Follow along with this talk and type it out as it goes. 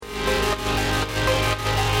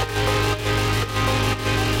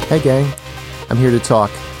Hey gang, I'm here to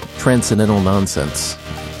talk transcendental nonsense.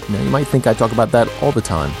 Now you might think I talk about that all the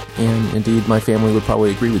time, and indeed my family would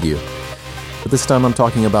probably agree with you. But this time I'm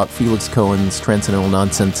talking about Felix Cohen's Transcendental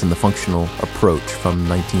Nonsense and the Functional Approach from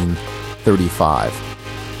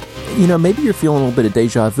 1935. Maybe you're feeling a little bit of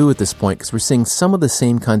deja vu at this point because we're seeing some of the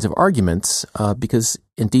same kinds of arguments because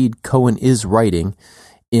indeed Cohen is writing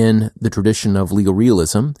in the tradition of legal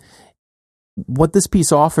realism. What this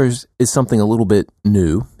piece offers is something a little bit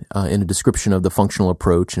new in a description of the functional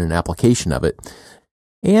approach and an application of it.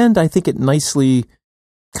 And I think it nicely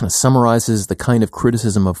kind of summarizes the kind of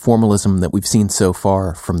criticism of formalism that we've seen so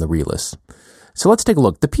far from the realists. So let's take a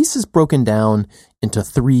look. The piece is broken down into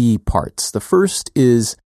three parts. The first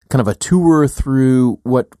is kind of a tour through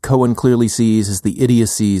what Cohen clearly sees as the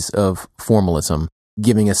idiocies of formalism,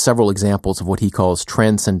 giving us several examples of what he calls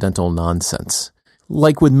transcendental nonsense.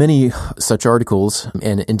 Like with many such articles,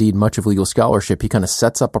 and indeed much of legal scholarship, he kind of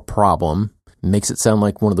sets up a problem, makes it sound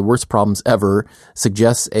like one of the worst problems ever,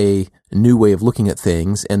 suggests a new way of looking at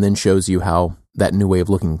things, and then shows you how that new way of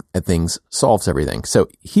looking at things solves everything. So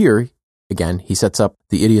here, again, he sets up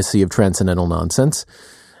the idiocy of transcendental nonsense,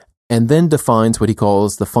 and then defines what he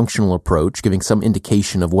calls the functional approach, giving some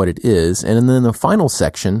indication of what it is. And then in the final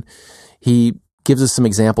section, he gives us some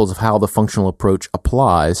examples of how the functional approach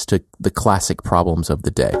applies to the classic problems of the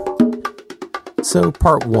day. So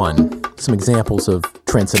part one, some examples of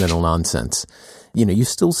transcendental nonsense. You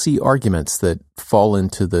still see arguments that fall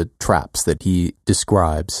into the traps that he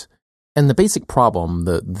describes. And the basic problem,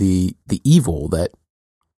 the evil that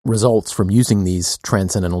results from using these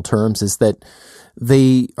transcendental terms is that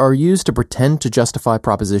they are used to pretend to justify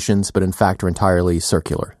propositions, but in fact are entirely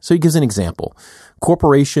circular. So he gives an example.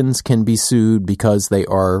 Corporations can be sued because they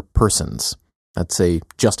are persons. That's a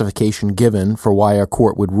justification given for why a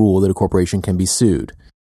court would rule that a corporation can be sued.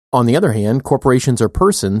 On the other hand, corporations are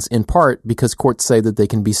persons in part because courts say that they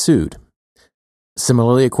can be sued.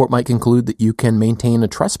 Similarly, a court might conclude that you can maintain a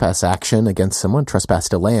trespass action against someone, trespass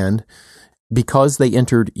to land, because they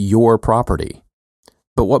entered your property.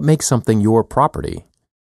 But what makes something your property?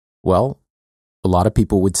 Well, a lot of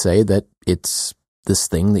people would say that it's this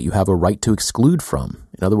thing that you have a right to exclude from.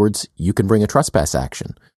 In other words, you can bring a trespass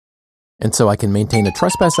action. And so I can maintain a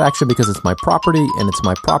trespass action because it's my property, and it's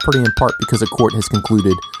my property in part because a court has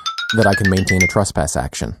concluded that I can maintain a trespass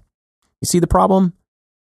action. You see the problem?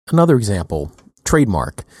 Another example,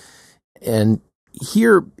 trademark. And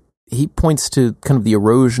here he points to kind of the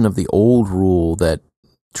erosion of the old rule that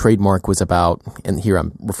trademark was about, and here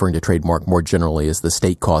I'm referring to trademark more generally as the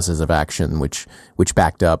state causes of action, which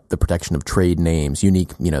backed up the protection of trade names,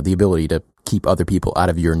 unique, the ability to keep other people out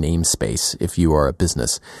of your namespace if you are a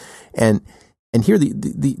business. And here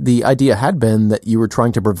the idea had been that you were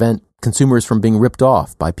trying to prevent consumers from being ripped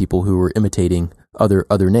off by people who were imitating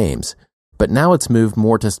other names. But now it's moved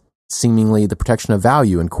more to seemingly the protection of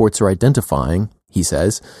value, and courts are identifying, he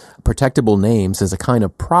says, protectable names as a kind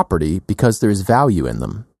of property because there is value in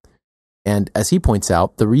them. And as he points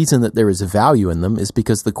out, the reason that there is value in them is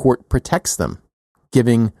because the court protects them,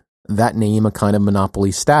 giving that name a kind of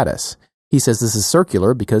monopoly status. He says this is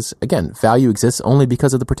circular because, again, value exists only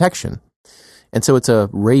because of the protection. And so it's a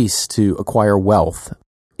race to acquire wealth.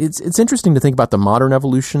 It's interesting to think about the modern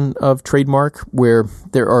evolution of trademark, where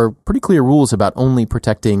there are pretty clear rules about only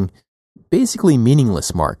protecting basically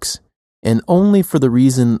meaningless marks, and only for the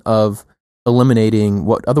reason of eliminating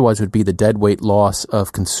what otherwise would be the deadweight loss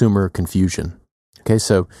of consumer confusion. Okay,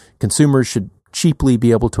 so consumers should cheaply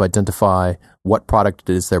be able to identify what product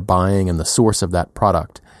it is they're buying and the source of that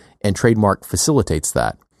product, and trademark facilitates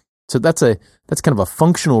that. So that's kind of a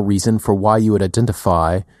functional reason for why you would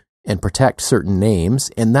identify and protect certain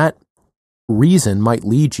names, and that reason might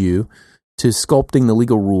lead you to sculpting the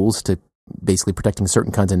legal rules to basically protecting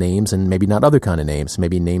certain kinds of names and maybe not other kind of names.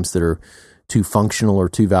 Maybe names that are too functional or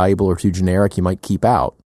too valuable or too generic you might keep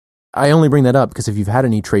out. I only bring that up because if you've had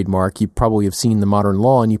any trademark, you probably have seen the modern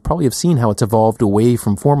law, and you probably have seen how it's evolved away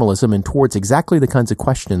from formalism and towards exactly the kinds of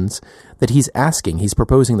questions that he's asking. He's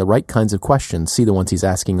proposing the right kinds of questions. See the ones he's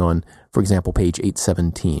asking on, for example, page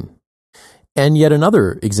 817. And yet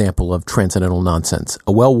another example of transcendental nonsense,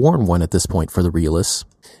 a well-worn one at this point for the realists,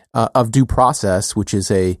 of due process,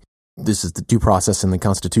 this is the due process in the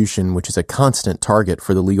Constitution, which is a constant target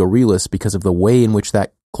for the legal realists because of the way in which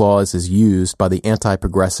that clause is used by the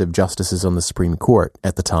anti-progressive justices on the Supreme Court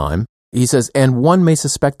at the time. He says, and one may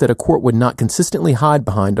suspect that a court would not consistently hide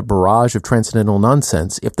behind a barrage of transcendental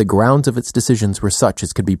nonsense if the grounds of its decisions were such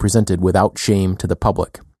as could be presented without shame to the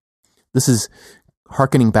public. This is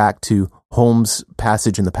hearkening back to Holmes'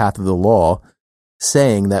 passage in The Path of the Law,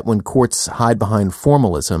 saying that when courts hide behind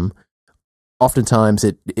formalism, oftentimes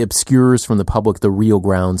it obscures from the public the real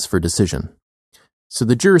grounds for decision. So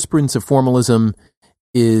the jurisprudence of formalism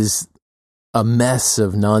is a mess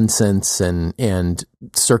of nonsense and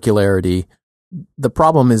circularity. The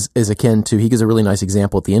problem is akin to, he gives a really nice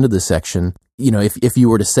example at the end of this section. If you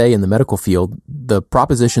were to say in the medical field, the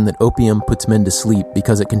proposition that opium puts men to sleep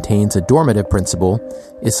because it contains a dormitive principle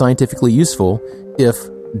is scientifically useful if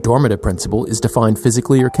dormitive principle is defined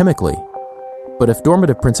physically or chemically. But if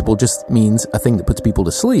dormitive principle just means a thing that puts people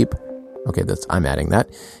to sleep, okay, I'm adding that,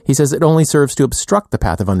 he says it only serves to obstruct the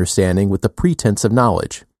path of understanding with the pretense of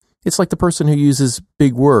knowledge. It's like the person who uses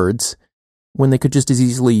big words when they could just as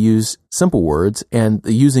easily use simple words, and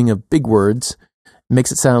the using of big words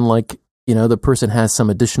makes it sound like, the person has some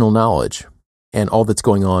additional knowledge, and all that's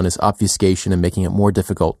going on is obfuscation and making it more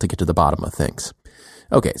difficult to get to the bottom of things.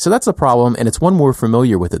 Okay, so that's the problem, and it's one we're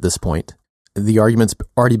familiar with at this point. The argument's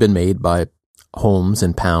already been made by Holmes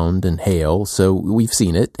and Pound and Hale, so we've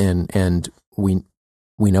seen it, and we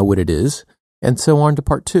know what it is. And so on to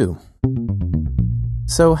part 2.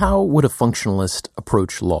 So how would a functionalist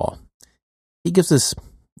approach law? He gives us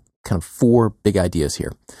kind of 4 big ideas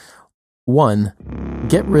here. 1,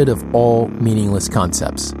 get rid of all meaningless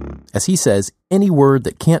concepts. As he says, any word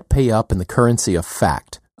that can't pay up in the currency of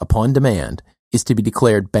fact upon demand is to be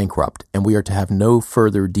declared bankrupt, and we are to have no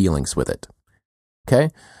further dealings with it. Okay?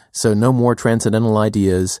 So no more transcendental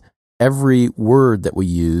ideas. Every word that we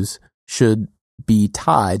use should be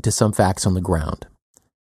tied to some facts on the ground.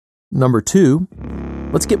 Number 2,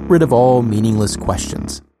 let's get rid of all meaningless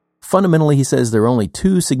questions. Fundamentally, he says there are only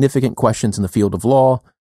 2 significant questions in the field of law.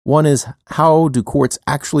 One is, how do courts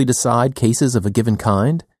actually decide cases of a given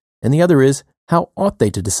kind? And the other is, how ought they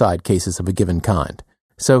to decide cases of a given kind?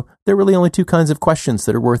 So there are really only 2 kinds of questions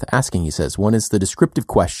that are worth asking, he says. One is the descriptive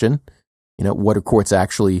question, what are courts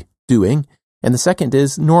actually doing? And the second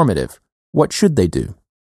is normative. What should they do?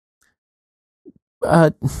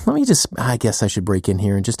 I guess I should break in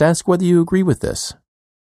here and just ask whether you agree with this.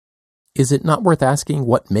 Is it not worth asking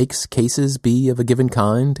what makes cases be of a given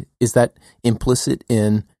kind? Is that implicit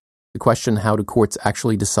in the question, how do courts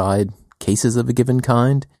actually decide cases of a given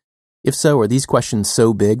kind? If so, are these questions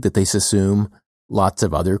so big that they subsume lots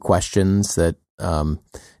of other questions that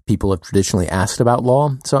people have traditionally asked about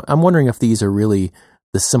law? So I'm wondering if these are really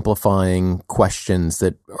the simplifying questions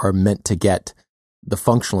that are meant to get the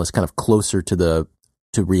functionalist kind of closer to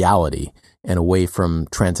reality and away from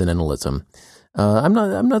transcendentalism. I'm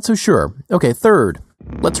not so sure. Okay, 3rd,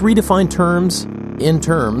 let's redefine terms in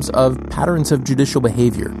terms of patterns of judicial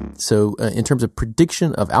behavior. So in terms of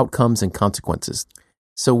prediction of outcomes and consequences.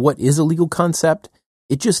 So what is a legal concept?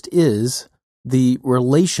 It just is the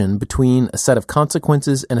relation between a set of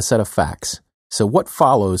consequences and a set of facts. So what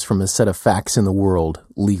follows from a set of facts in the world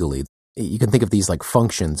legally? You can think of these like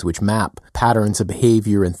functions which map patterns of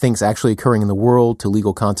behavior and things actually occurring in the world to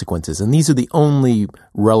legal consequences. And these are the only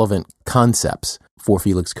relevant concepts for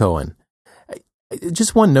Felix Cohen.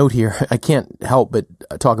 Just one note here, I can't help but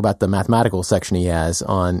talk about the mathematical section he has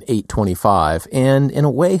on 825, and in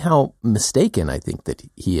a way how mistaken I think that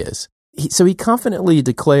he is. So he confidently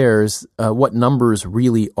declares what numbers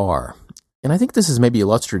really are. And I think this is maybe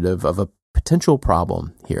illustrative of a potential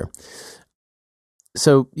problem here.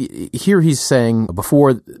 So here he's saying,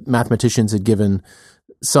 before mathematicians had given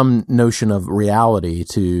some notion of reality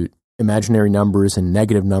to imaginary numbers and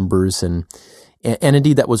negative numbers, and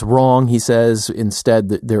indeed that was wrong. He says instead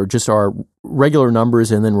that there just are regular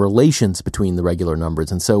numbers and then relations between the regular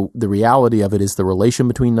numbers. And so the reality of it is the relation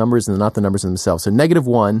between numbers and not the numbers themselves. So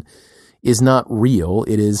 -1 is not real.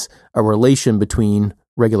 It is a relation between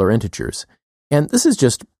regular integers. And this is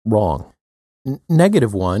just wrong.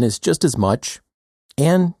 -1 is just as much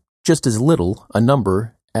and just as little a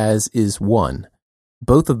number as is 1.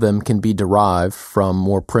 Both of them can be derived from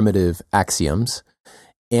more primitive axioms,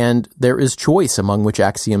 and there is choice among which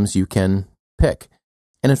axioms you can pick.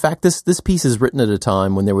 And in fact, this piece is written at a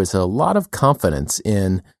time when there was a lot of confidence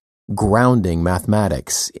in grounding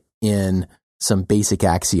mathematics in some basic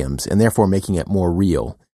axioms, and therefore making it more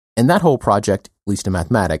real. And that whole project, at least in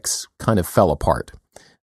mathematics, kind of fell apart.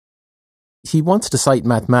 He wants to cite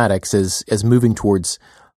mathematics as moving towards,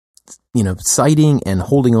 citing and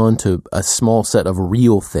holding on to a small set of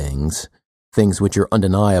real things which are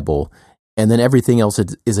undeniable, and then everything else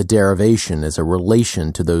is a derivation, is a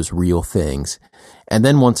relation to those real things, and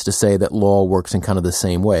then wants to say that law works in kind of the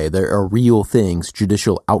same way. There are real things,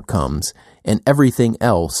 judicial outcomes, and everything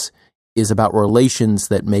else is about relations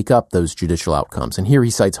that make up those judicial outcomes. And here he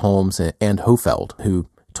cites Holmes and Hofeld, who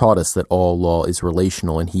taught us that all law is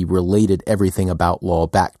relational, and he related everything about law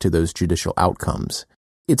back to those judicial outcomes.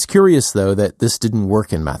 It's curious, though, that this didn't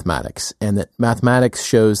work in mathematics, and that mathematics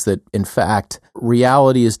shows that, in fact,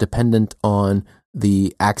 reality is dependent on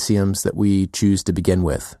the axioms that we choose to begin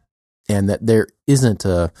with, and that there isn't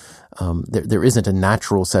a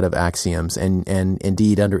natural set of axioms, and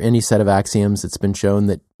indeed, under any set of axioms, it's been shown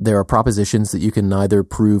that there are propositions that you can neither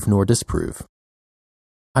prove nor disprove.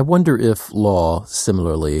 I wonder if law,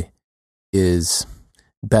 similarly, is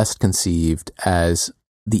best conceived as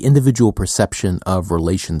the individual perception of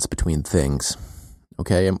relations between things.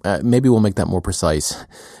 Okay, maybe we'll make that more precise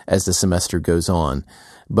as the semester goes on.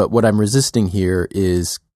 But what I'm resisting here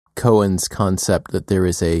is Cohen's concept that there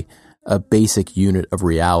is a basic unit of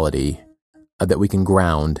reality that we can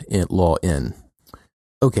ground law in.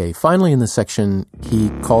 Okay, finally in this section,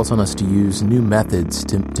 he calls on us to use new methods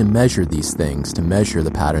to measure these things, to measure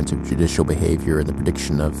the patterns of judicial behavior and the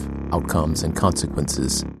prediction of outcomes and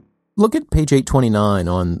consequences. Look at page 829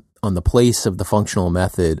 on the place of the functional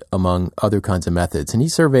method among other kinds of methods. And he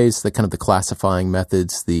surveys the classifying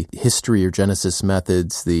methods, the history or genesis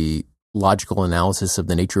methods, the logical analysis of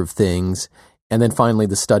the nature of things, and then finally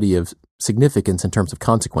the study of significance in terms of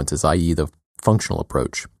consequences, i.e. the functional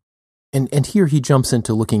approach. And here he jumps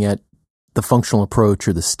into looking at the functional approach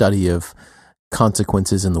or the study of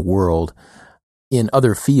consequences in the world in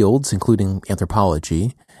other fields, including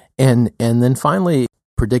anthropology, and then finally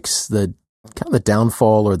predicts the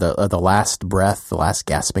downfall or the last breath, the last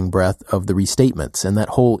gasping breath of the restatements and that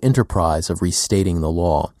whole enterprise of restating the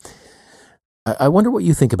law. I wonder what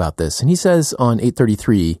you think about this. And he says on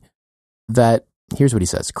 833 that, here's what he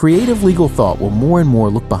says: creative legal thought will more and more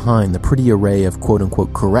look behind the pretty array of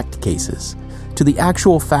quote-unquote correct cases to the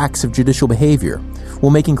actual facts of judicial behavior, will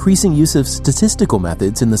make increasing use of statistical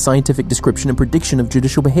methods in the scientific description and prediction of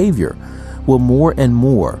judicial behavior, will more and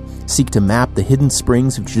more seek to map the hidden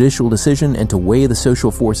springs of judicial decision and to weigh the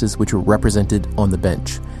social forces which are represented on the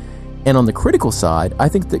bench. And on the critical side, I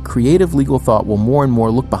think that creative legal thought will more and more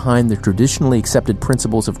look behind the traditionally accepted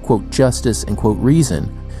principles of, quote, justice and, quote,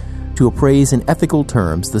 reason to appraise in ethical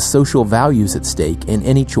terms the social values at stake in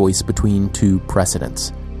any choice between two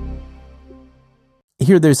precedents.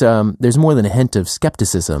 Here there's more than a hint of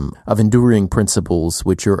skepticism of enduring principles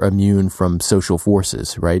which are immune from social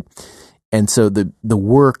forces, right? And so the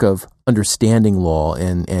work of understanding law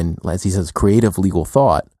and as he says, creative legal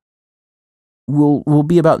thought will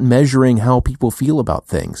be about measuring how people feel about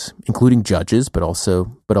things, including judges, but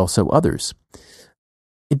also others.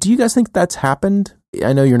 Do you guys think that's happened?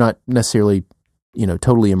 I know you're not necessarily,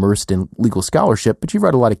 totally immersed in legal scholarship, but you've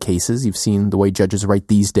read a lot of cases. You've seen the way judges write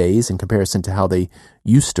these days in comparison to how they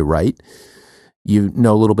used to write. You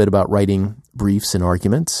know a little bit about writing briefs and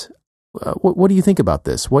arguments. What do you think about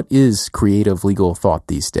this? What is creative legal thought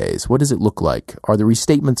these days? What does it look like? Are the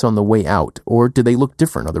restatements on the way out, or do they look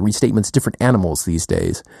different? Are the restatements different animals these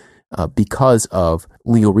days because of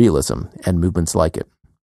legal realism and movements like it?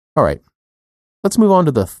 All right, let's move on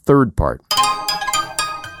to the third part.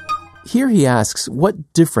 Here he asks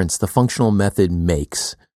what difference the functional method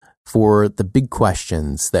makes for the big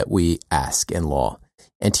questions that we ask in law.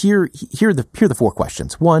 And here are the four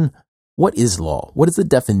questions. One, what is law? What is the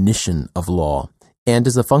definition of law? And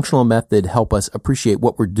does the functional method help us appreciate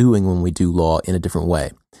what we're doing when we do law in a different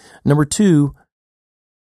way? Number two,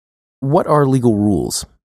 what are legal rules?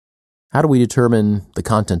 How do we determine the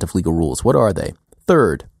content of legal rules? What are they?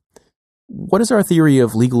 Third, what is our theory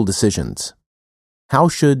of legal decisions? How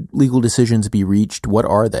should legal decisions be reached? What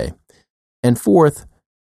are they? And fourth,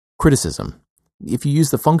 criticism. If you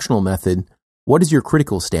use the functional method, what is your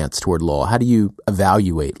critical stance toward law? How do you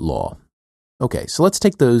evaluate law? Okay, so let's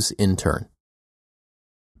take those in turn.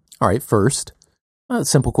 All right, first, a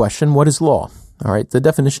simple question, what is law? All right, the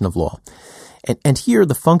definition of law. And here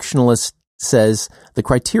the functionalist says the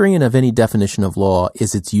criterion of any definition of law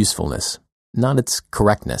is its usefulness, not its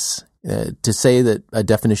correctness. To say that a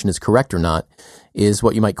definition is correct or not is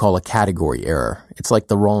what you might call a category error. It's like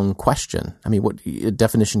the wrong question. I mean, a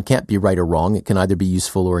definition can't be right or wrong. It can either be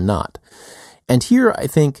useful or not. And here I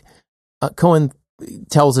think Cohen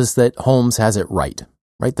tells us that Holmes has it right?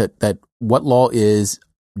 That what law is,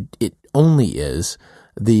 it only is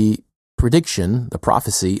the prediction, the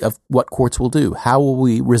prophecy of what courts will do. How will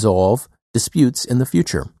we resolve disputes in the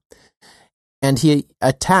future? And he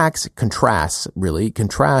contrasts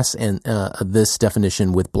this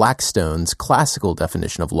definition with Blackstone's classical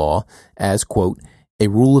definition of law as, quote, a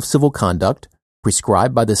rule of civil conduct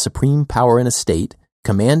prescribed by the supreme power in a state,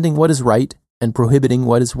 commanding what is right and prohibiting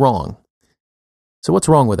what is wrong. So what's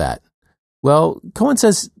wrong with that? Well, Cohen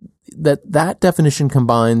says that definition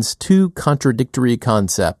combines two contradictory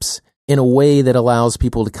concepts in a way that allows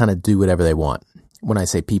people to kind of do whatever they want. When I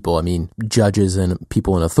say people, I mean judges and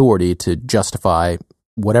people in authority to justify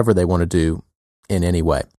whatever they want to do in any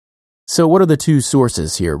way. So what are the two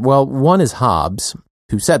sources here? Well, one is Hobbes,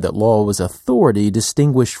 who said that law was authority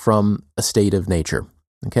distinguished from a state of nature.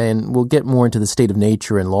 Okay, and we'll get more into the state of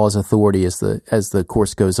nature and law's authority as the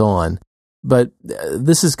course goes on. But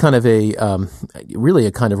this is kind of really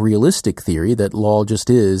a kind of realistic theory that law just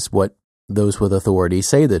is what those with authority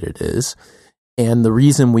say that it is. And the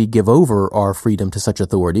reason we give over our freedom to such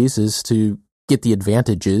authorities is to get the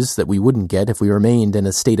advantages that we wouldn't get if we remained in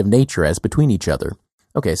a state of nature as between each other.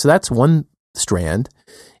 Okay, so that's one strand,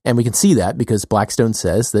 and we can see that because Blackstone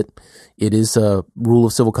says that it is a rule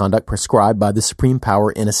of civil conduct prescribed by the supreme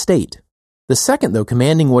power in a state. The second, though,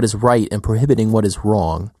 commanding what is right and prohibiting what is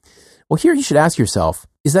wrong. Well, here you should ask yourself,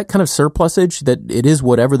 is that kind of surplusage that it is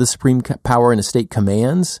whatever the supreme power in a state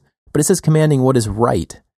commands? But it says commanding what is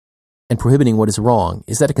right and prohibiting what is wrong.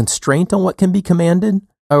 Is that a constraint on what can be commanded?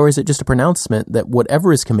 Or is it just a pronouncement that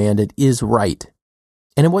whatever is commanded is right?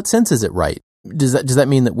 And in what sense is it right? Does that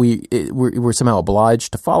mean that we're somehow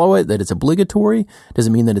obliged to follow it, that it's obligatory? Does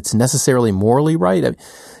it mean that it's necessarily morally right?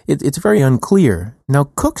 It's very unclear. Now,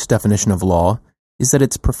 Cook's definition of law is that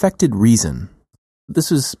it's perfected reason.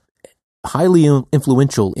 This was highly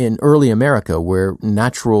influential in early America, where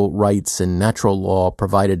natural rights and natural law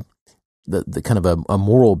provided the kind of a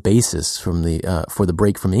moral basis for the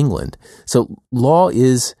break from England. So law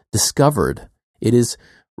is discovered. It is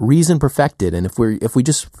reason perfected, and if we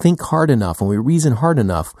just think hard enough and we reason hard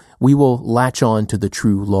enough, we will latch on to the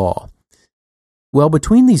true law. Well,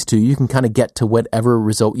 between these two, you can kind of get to whatever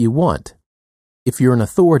result you want. If you're an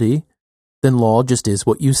authority, then law just is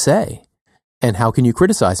what you say. And how can you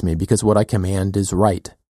criticize me? Because what I command is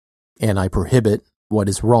right, and I prohibit what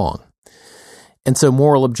is wrong. And so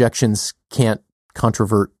moral objections can't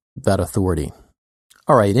controvert that authority.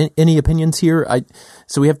 All right, any opinions here?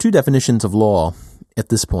 So we have two definitions of law at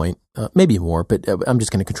this point, maybe more, but I'm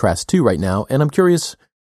just going to contrast two right now, and I'm curious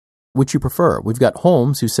which you prefer. We've got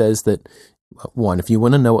Holmes, who says that, one, if you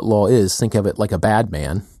want to know what law is, think of it like a bad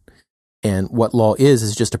man, and what law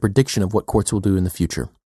is just a prediction of what courts will do in the future.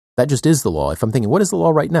 That just is the law. If I'm thinking, what is the law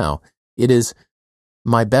right now? It is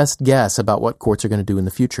my best guess about what courts are going to do in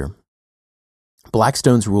the future.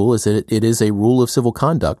 Blackstone's rule is that it is a rule of civil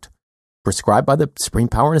conduct prescribed by the supreme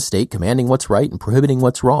power in a state, commanding what's right and prohibiting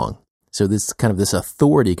what's wrong. So this kind of this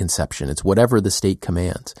authority conception, it's whatever the state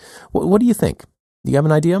commands. What do you think? Do you have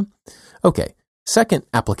an idea? Okay, second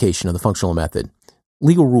application of the functional method,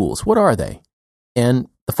 legal rules. What are they? And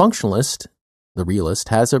the functionalist, the realist,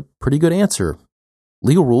 has a pretty good answer.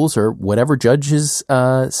 Legal rules are whatever judges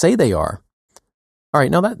say they are. All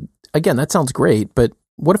right, now that sounds great, but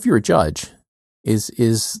what if you're a judge?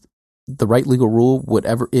 Is the right legal rule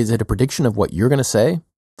whatever? Is it a prediction of what you're going to say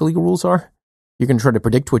the legal rules are? You're going to try to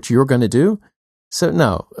predict what you're going to do? So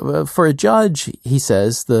no, for a judge, he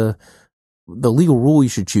says the legal rule you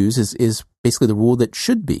should choose is basically the rule that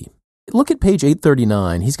should be. Look at page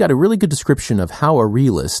 839. He's got a really good description of how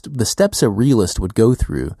the steps a realist would go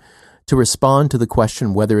through to respond to the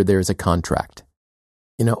question whether there's a contract.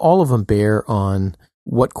 All of them bear on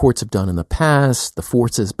what courts have done in the past, the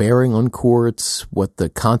forces bearing on courts, what the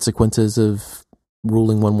consequences of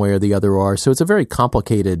ruling one way or the other are. So it's a very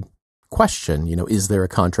complicated question, is there a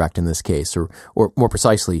contract in this case? Or more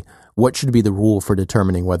precisely, what should be the rule for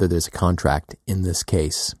determining whether there's a contract in this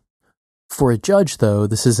case? For a judge, though,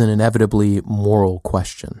 this is an inevitably moral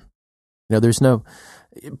question. There's no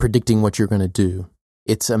predicting what you're going to do.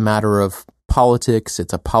 It's a matter of politics.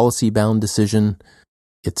 It's a policy-bound decision.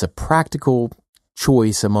 It's a practical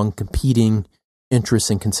choice among competing interests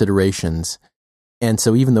and considerations. And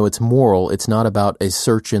so even though it's moral, it's not about a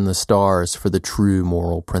search in the stars for the true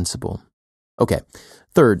moral principle. Okay.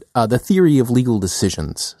 Third, the theory of legal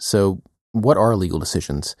decisions. So what are legal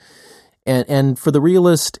decisions? And for the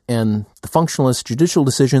realist and the functionalist, judicial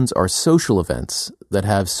decisions are social events that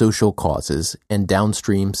have social causes and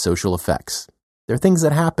downstream social effects. They're things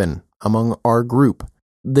that happen among our group.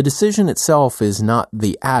 The decision itself is not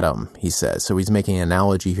the atom, he says. So he's making an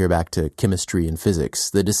analogy here back to chemistry and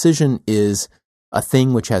physics. The decision is a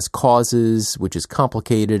thing which has causes, which is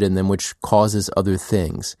complicated, and then which causes other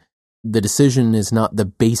things. The decision is not the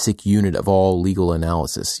basic unit of all legal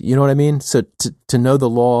analysis. You know what I mean? So to know the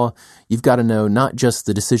law, you've got to know not just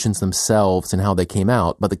the decisions themselves and how they came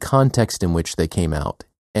out, but the context in which they came out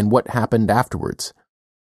and what happened afterwards.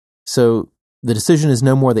 So the decision is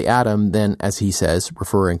no more the atom than, as he says,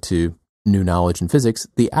 referring to new knowledge in physics,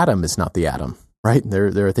 the atom is not the atom. Right?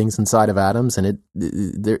 There are things inside of atoms, and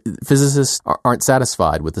physicists aren't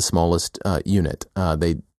satisfied with the smallest unit.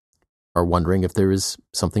 They are wondering if there is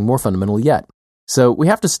something more fundamental yet. So we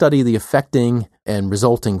have to study the affecting and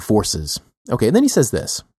resulting forces. Okay, and then he says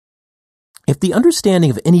this. If the understanding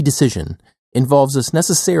of any decision involves us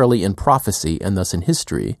necessarily in prophecy and thus in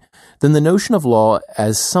history, then the notion of law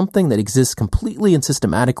as something that exists completely and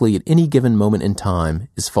systematically at any given moment in time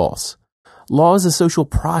is false. Law is a social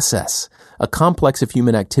process, a complex of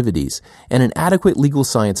human activities, and an adequate legal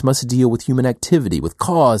science must deal with human activity, with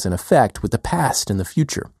cause and effect, with the past and the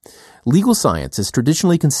future. Legal science, as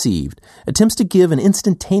traditionally conceived, attempts to give an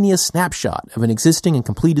instantaneous snapshot of an existing and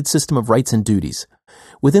completed system of rights and duties.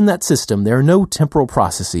 Within that system, there are no temporal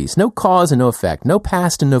processes, no cause and no effect, no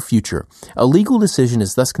past and no future. A legal decision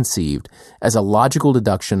is thus conceived as a logical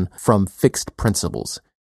deduction from fixed principles.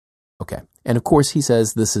 Okay, and of course he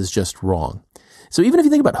says this is just wrong. So even if you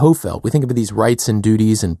think about Hofeld, we think of these rights and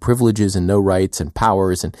duties and privileges and no rights and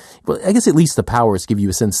powers, and well, I guess at least the powers give you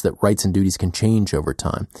a sense that rights and duties can change over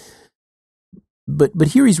time. But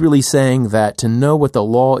here he's really saying that to know what the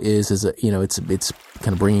law is it's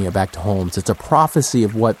kind of bringing it back to Holmes. It's a prophecy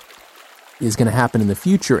of what is going to happen in the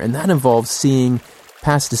future, and that involves seeing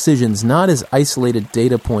past decisions not as isolated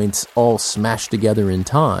data points all smashed together in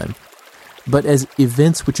time, but as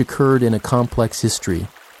events which occurred in a complex history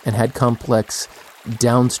and had complex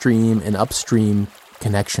downstream and upstream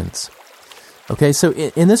connections. Okay, so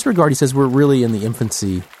in this regard, he says we're really in the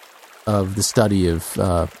infancy of the study of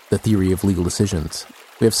the theory of legal decisions.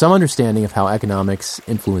 We have some understanding of how economics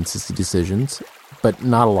influences the decisions, but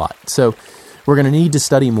not a lot. So we're going to need to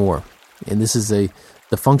study more. And this is the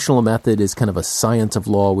functional method is kind of a science of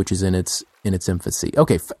law, which is in its infancy.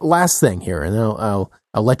 Okay, last thing here, and then I'll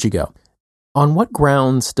let you go. On what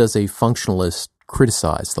grounds does a functionalist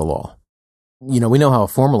criticize the law? We know how a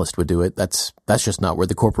formalist would do it. That's just not where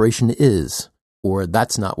the corporation is. Or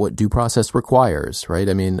that's not what due process requires, right?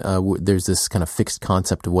 I mean, there's this kind of fixed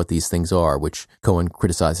concept of what these things are, which Cohen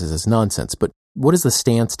criticizes as nonsense. But what is the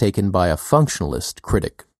stance taken by a functionalist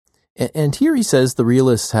critic? And here he says the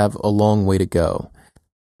realists have a long way to go.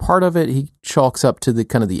 Part of it he chalks up to the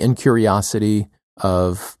kind of the incuriosity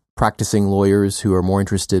of practicing lawyers who are more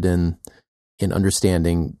interested in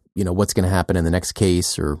understanding, what's going to happen in the next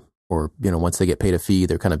case or once they get paid a fee,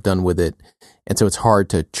 they're kind of done with it. And so it's hard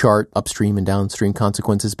to chart upstream and downstream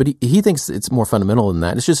consequences. But he thinks it's more fundamental than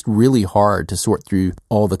that. It's just really hard to sort through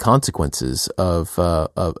all the consequences of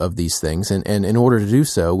these things. And in order to do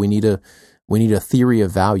so, we need a theory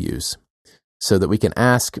of values so that we can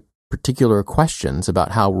ask particular questions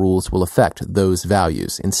about how rules will affect those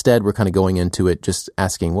values. Instead, we're kind of going into it just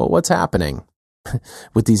asking, well, what's happening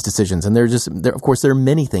with these decisions? And of course, there are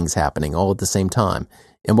many things happening all at the same time.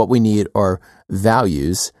 And what we need are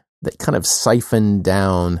values that kind of siphon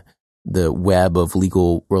down the web of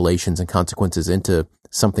legal relations and consequences into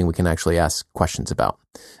something we can actually ask questions about.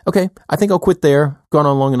 Okay, I think I'll quit there. Gone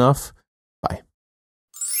on long enough.